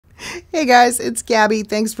Hey guys, it's Gabby.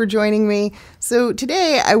 Thanks for joining me. So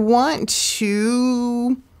today I want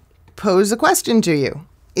to pose a question to you.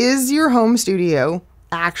 Is your home studio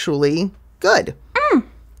actually good?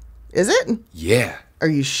 Is it? Yeah. Are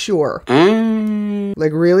you sure?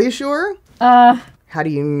 Like really sure? How do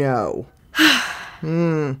you know?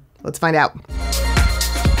 Let's find out.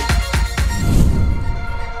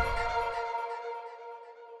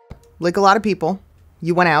 Like a lot of people,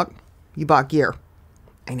 you went out, you bought gear.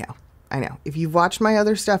 I know. If you've watched my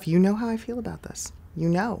other stuff, you know how I feel about this. You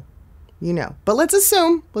know. But let's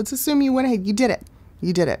assume you went ahead. You did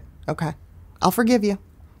it. Okay. I'll forgive you.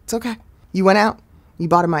 It's okay. You went out, you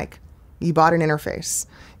bought a mic, you bought an interface,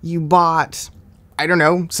 you bought, I don't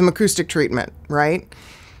know, some acoustic treatment, right?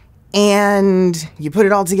 And you put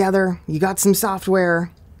it all together, you got some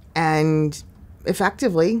software, and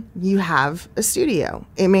effectively, you have a studio.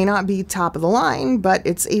 It may not be top of the line, but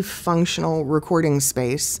it's a functional recording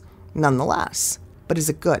space nonetheless. But is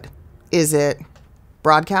it good? Is it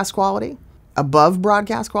broadcast quality? Above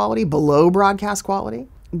broadcast quality? Below broadcast quality?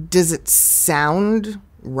 Does it sound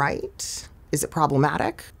right? Is it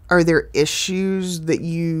problematic? Are there issues that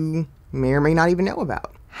you may or may not even know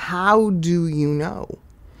about? How do you know?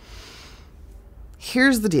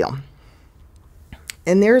 Here's the deal.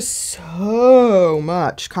 And there's so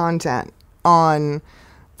much content on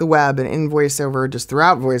the web and in voiceover, just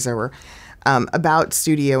throughout voiceover, about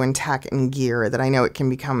studio and tech and gear that I know it can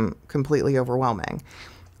become completely overwhelming.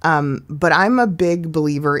 But I'm a big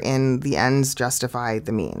believer in the ends justify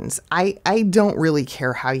the means. I don't really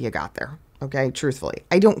care how you got there. Okay, truthfully.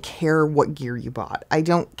 I don't care what gear you bought. I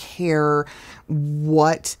don't care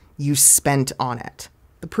what you spent on it.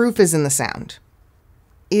 The proof is in the sound.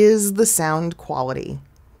 Is the sound quality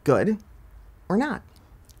good or not?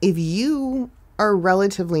 If you are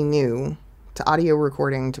relatively new to audio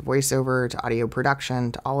recording, to voiceover, to audio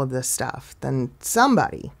production, to all of this stuff, then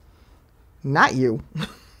somebody, not you,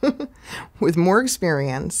 with more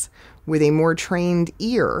experience, with a more trained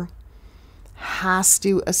ear, has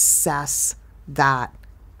to assess that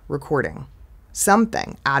recording.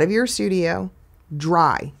 Something out of your studio,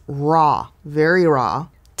 dry, raw, very raw,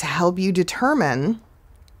 to help you determine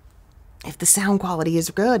if the sound quality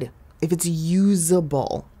is good, if it's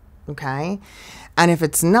usable, okay? And if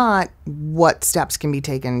it's not, what steps can be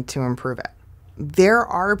taken to improve it? There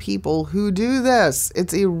are people who do this.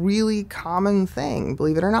 It's a really common thing,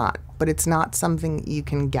 believe it or not, but it's not something you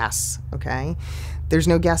can guess, okay? There's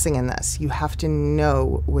no guessing in this. You have to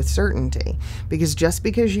know with certainty, because just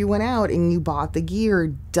because you went out and you bought the gear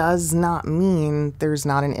does not mean there's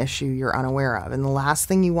not an issue you're unaware of. And the last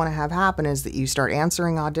thing you want to have happen is that you start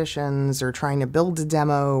answering auditions or trying to build a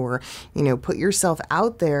demo or, put yourself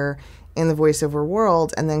out there in the voiceover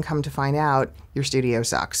world and then come to find out your studio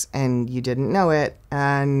sucks and you didn't know it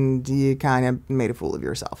and you kind of made a fool of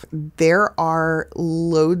yourself. There are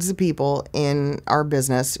loads of people in our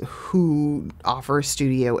business who offer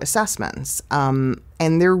studio assessments, and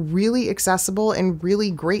they're really accessible and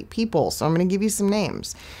really great people. So I'm going to give you some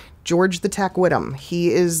names. George the Tech Whittam.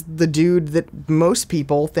 He is the dude that most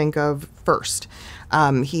people think of first.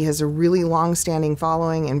 He has a really long-standing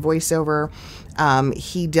following in voiceover.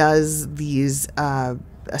 He does these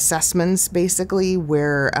assessments, basically,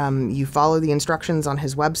 where you follow the instructions on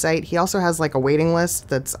his website. He also has like a waiting list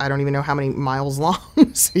that's, I don't even know how many miles long,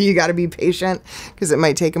 so you got to be patient because it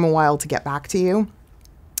might take him a while to get back to you.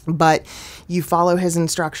 But you follow his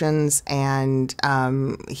instructions and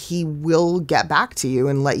he will get back to you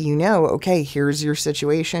and let you know, okay, here's your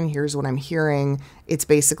situation. Here's what I'm hearing. It's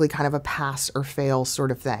basically kind of a pass or fail sort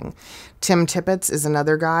of thing. Tim Tippett is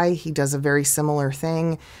another guy. He does a very similar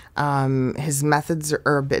thing. His methods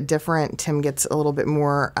are a bit different. Tim gets a little bit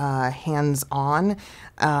more hands-on.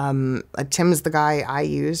 Tim's the guy I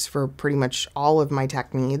use for pretty much all of my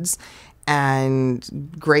tech needs.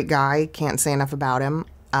 And great guy. Can't say enough about him.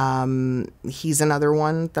 He's another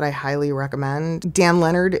one that I highly recommend. Dan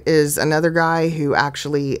Leonard is another guy who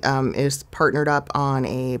actually is partnered up on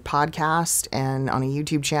a podcast and on a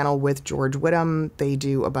YouTube channel with George Whittam. They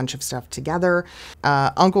do a bunch of stuff together.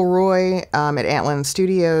 Uncle Roy at Antland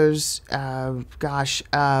Studios. Mike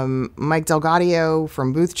Delgadio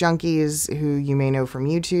from Booth Junkies, who you may know from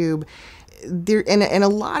YouTube. There and a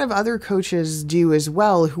lot of other coaches do as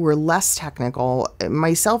well who are less technical,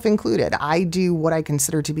 myself included. I do what I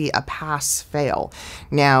consider to be a pass-fail.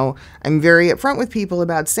 Now, I'm very upfront with people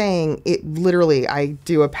about saying it literally, I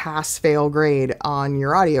do a pass-fail grade on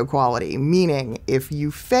your audio quality, meaning if you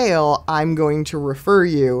fail, I'm going to refer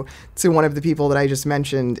you to one of the people that I just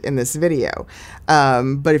mentioned in this video.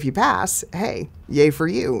 But if you pass, hey, yay for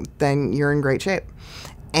you, then you're in great shape.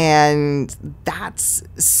 And that's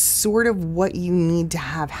sort of what you need to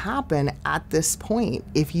have happen at this point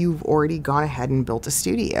if you've already gone ahead and built a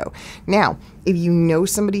studio. Now, if you know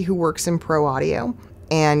somebody who works in pro audio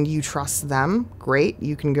and you trust them, great,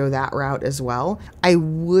 you can go that route as well. I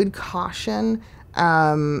would caution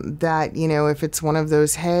that, you know, if it's one of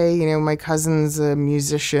those, hey, you know, my cousin's a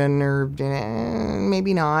musician, or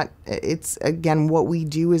maybe not. It's, again, what we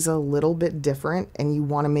do is a little bit different, and you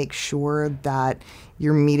want to make sure that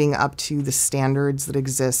you're meeting up to the standards that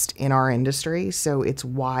exist in our industry. So it's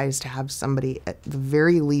wise to have somebody at the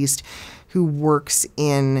very least who works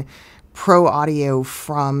in pro audio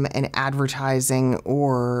from an advertising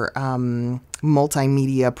or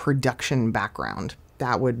multimedia production background.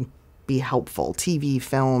 That would be helpful. TV,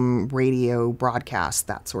 film, radio, broadcast,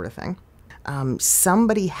 that sort of thing.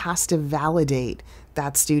 Somebody has to validate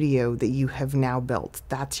that studio that you have now built.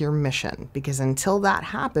 That's your mission, because until that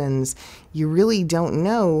happens, you really don't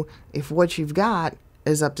know if what you've got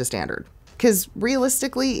is up to standard. Because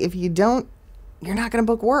realistically, if you don't, you're not going to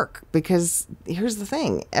book work, because here's the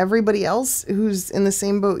thing. Everybody else who's in the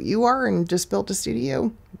same boat you are and just built a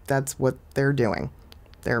studio, that's what they're doing.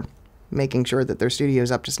 They're making sure that their studio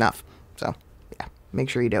is up to snuff. So yeah, make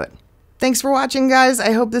sure you do it. Thanks for watching, guys.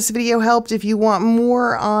 I hope this video helped. If you want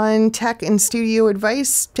more on tech and studio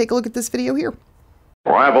advice, take a look at this video here.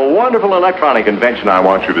 Well, I have a wonderful electronic invention I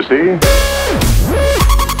want you to see.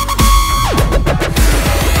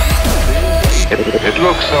 It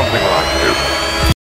looks something like this.